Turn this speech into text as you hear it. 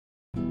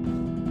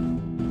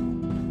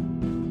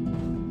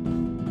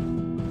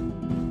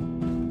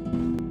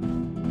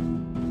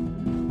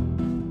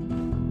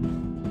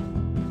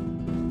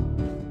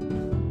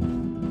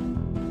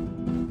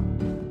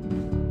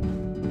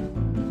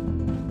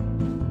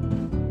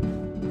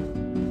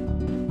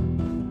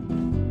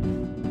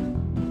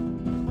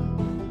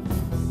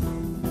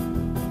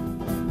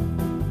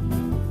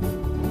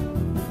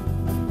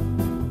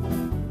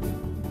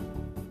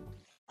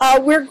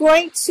We're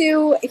going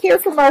to hear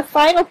from our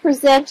final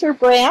presenter,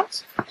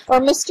 Brant, or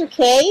Mr.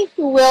 K,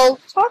 who will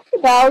talk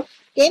about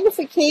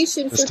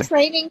gamification for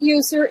training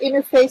user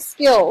interface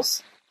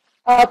skills,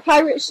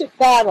 pirate ship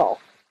battle.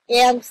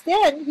 And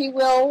then he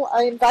will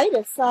invite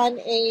us on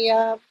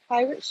a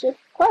pirate ship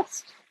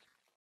quest.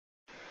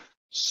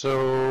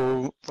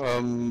 So,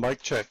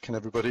 mic check. Can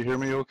everybody hear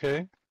me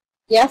okay?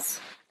 Yes.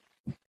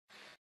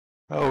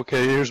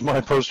 Okay, here's my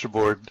poster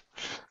board.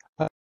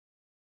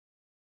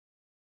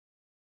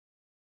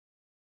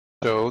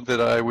 So that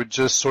I would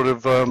just sort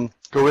of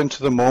go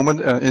into the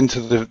moment,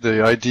 into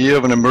the idea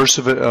of an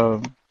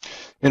immersive,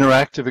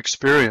 interactive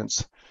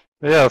experience.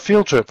 Yeah, a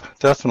field trip,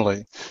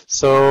 definitely.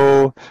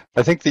 So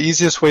I think the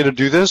easiest way to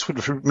do this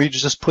would for me to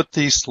just put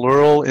the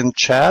Slurl in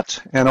chat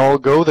and I'll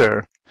go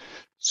there.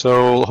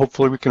 So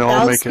hopefully we can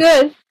all make it. Sounds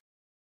good.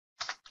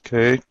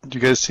 Okay, do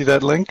you guys see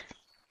that link?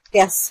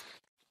 Yes.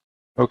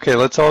 Okay,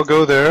 let's all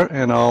go there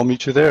and I'll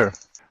meet you there.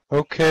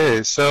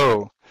 Okay,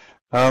 so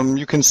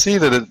you can see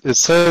that it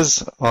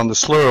says on the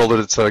Slurl that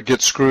it's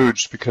Get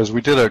Scrooged because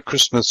we did a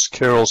Christmas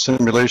Carol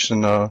simulation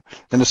in the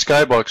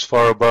skybox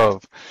far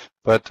above.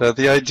 But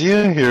the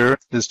idea here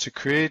is to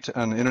create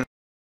an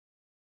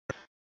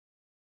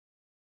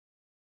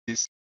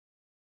interface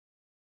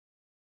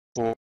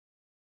for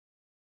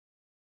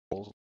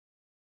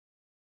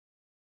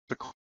the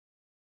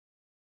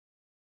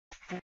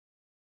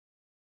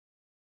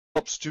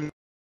student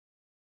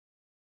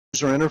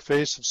user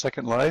interface of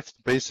Second Life,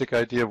 the basic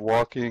idea of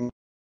walking,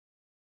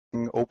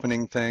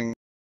 opening things,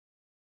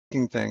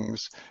 making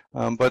things.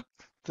 But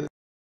the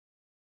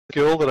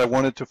skill that I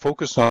wanted to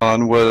focus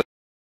on was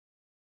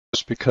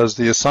because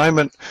the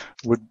assignment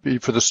would be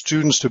for the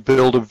students to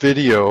build a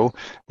video,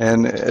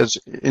 and as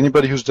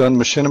anybody who's done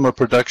machinima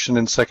production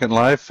in Second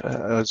Life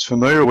is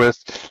familiar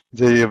with,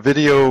 the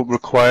video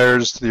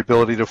requires the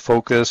ability to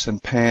focus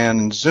and pan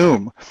and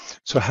zoom.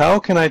 So how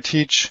can I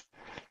teach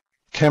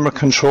camera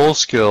control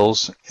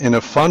skills in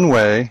a fun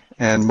way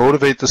and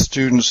motivate the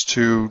students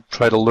to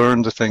try to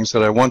learn the things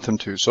that I want them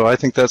to? So I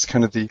think that's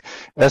kind of the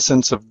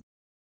essence of.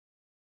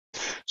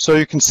 So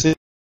you can see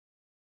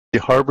the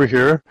harbor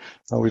here.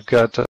 We've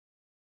got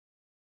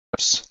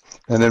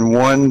and then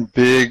one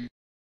big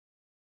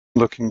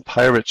looking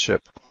pirate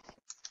ship.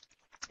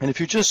 And if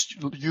you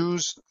just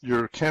use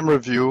your camera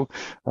view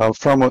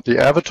from the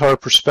avatar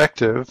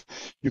perspective,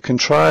 you can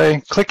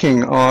try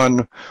clicking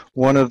on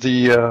one of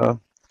the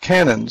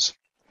cannons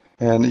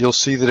and you'll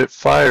see that it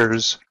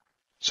fires.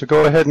 So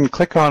go ahead and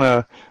click on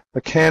a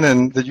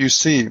cannon that you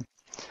see.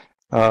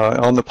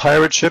 On the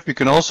pirate ship, you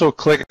can also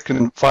click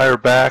and fire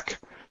back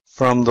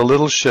from the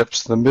little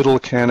ships. The middle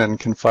cannon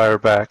can fire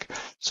back.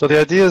 So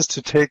the idea is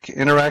to take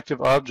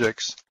interactive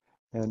objects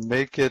and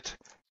make it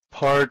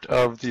part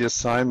of the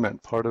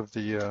assignment, part of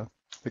the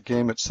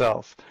game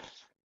itself.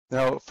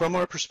 Now, from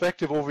our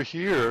perspective over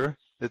here,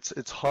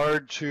 it's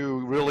hard to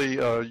really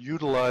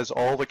utilize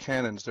all the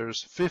cannons.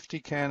 There's 50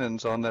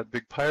 cannons on that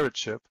big pirate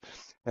ship,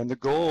 and the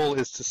goal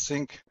is to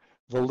sink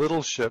the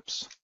little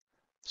ships.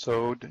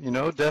 So, you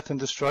know, death and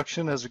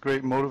destruction as a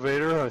great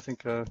motivator. I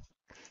think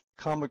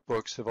comic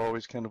books have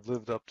always kind of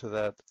lived up to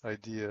that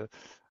idea.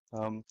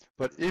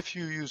 But if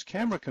you use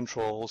camera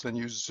controls and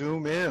you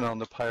zoom in on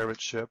the pirate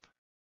ship,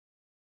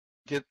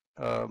 get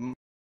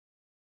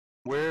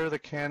where the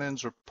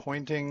cannons are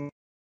pointing,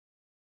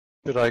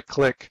 should I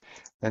click,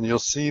 and you'll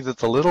see that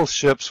the little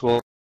ships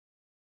will,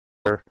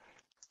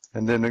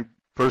 and then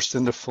burst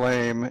into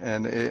flame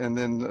and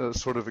then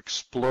sort of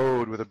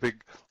explode with a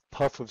big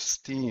puff of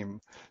steam.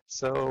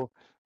 So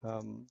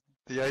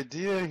the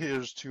idea here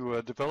is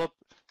to develop,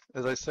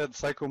 as I said,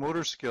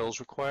 psychomotor skills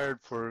required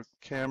for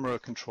camera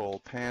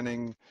control,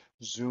 panning,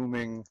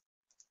 zooming,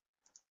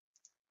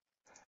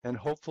 and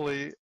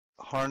hopefully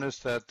harness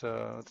that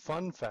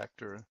fun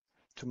factor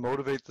to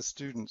motivate the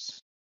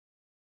students.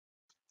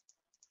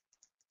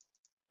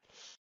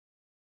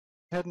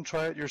 Go ahead and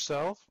try it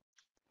yourself.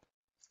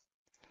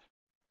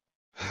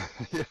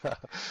 Yeah,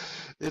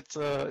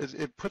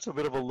 it puts a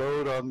bit of a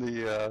load on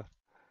the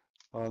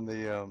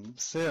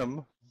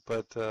sim,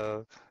 but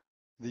the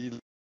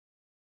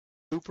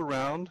loop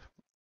around,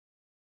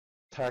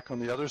 attack on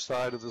the other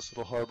side of this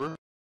little harbor.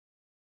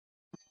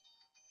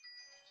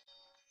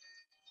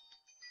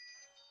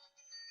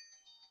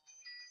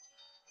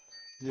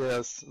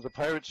 Yes, the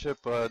pirate ship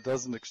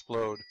doesn't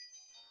explode.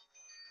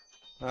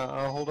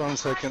 Hold on a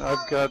second.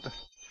 I've got.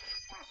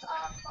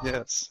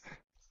 Yes.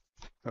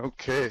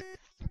 Okay.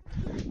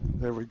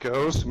 There we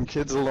go. Some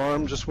kids'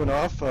 alarm just went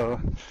off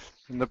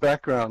in the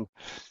background.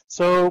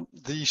 So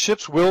the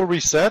ships will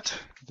reset.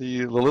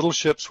 The little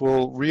ships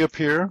will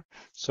reappear.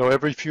 So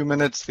every few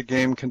minutes the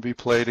game can be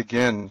played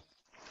again.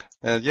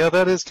 And yeah,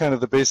 that is kind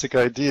of the basic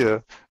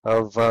idea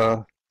of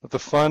the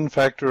fun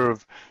factor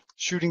of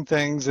shooting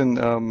things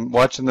and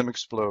watching them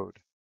explode.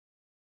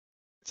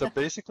 It's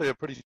basically a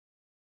pretty,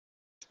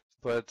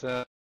 but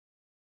the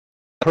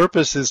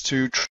purpose is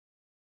to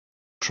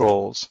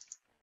controls.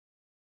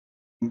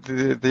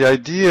 The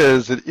idea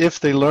is that if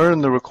they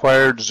learn the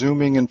required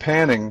zooming and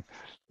panning,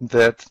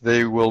 that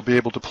they will be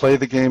able to play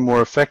the game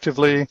more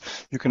effectively.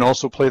 You can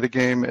also play the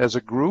game as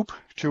a group,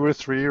 2 or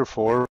 3 or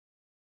 4.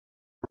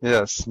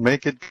 Yes,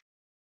 make it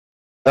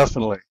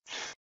definitely.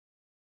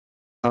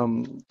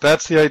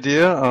 That's the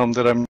idea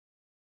that I'm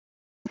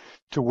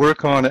to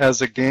work on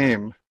as a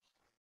game.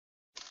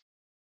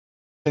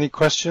 Any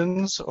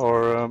questions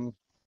or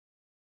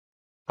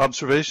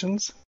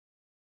observations?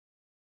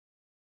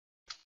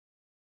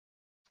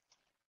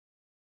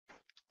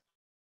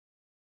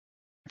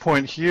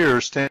 Point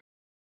here,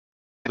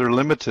 they're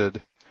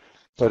limited,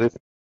 but if, for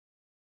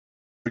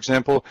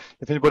example,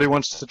 if anybody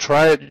wants to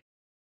try it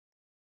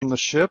on the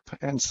ship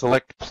and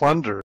select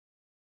plunder,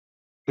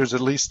 there's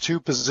at least 2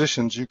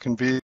 positions you can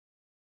be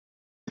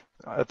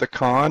at the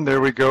con.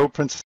 There we go,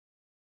 princess.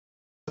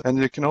 And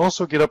you can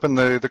also get up in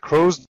the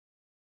crow's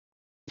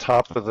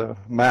top of the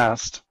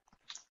mast.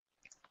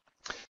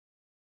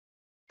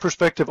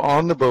 Perspective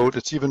on the boat,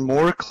 it's even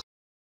more clear.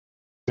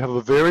 You have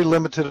a very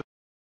limited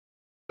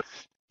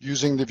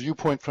using the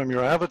viewpoint from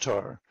your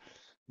avatar.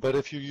 But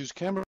if you use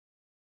camera,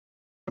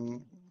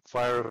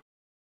 fire,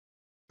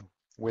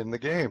 win the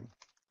game.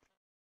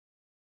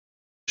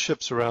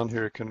 Ships around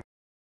here can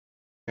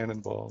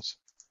cannonballs.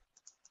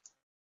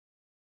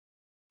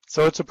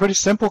 So it's a pretty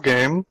simple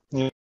game.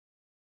 You know,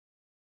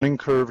 learning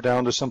curve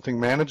down to something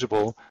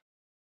manageable.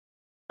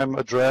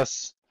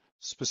 Address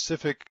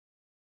specific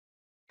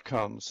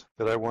outcomes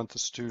that I want the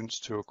students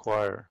to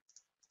acquire.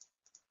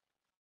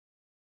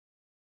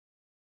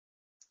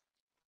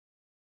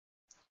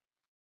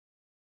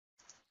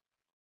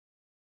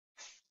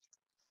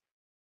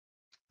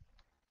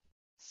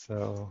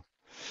 So,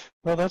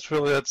 well,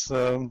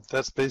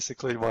 that's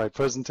basically my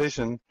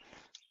presentation.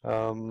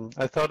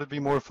 I thought it'd be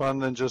more fun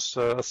than just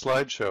a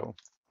slideshow,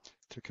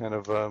 to kind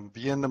of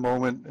be in the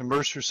moment,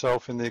 immerse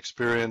yourself in the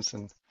experience,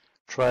 and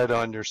try it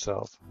on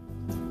yourself.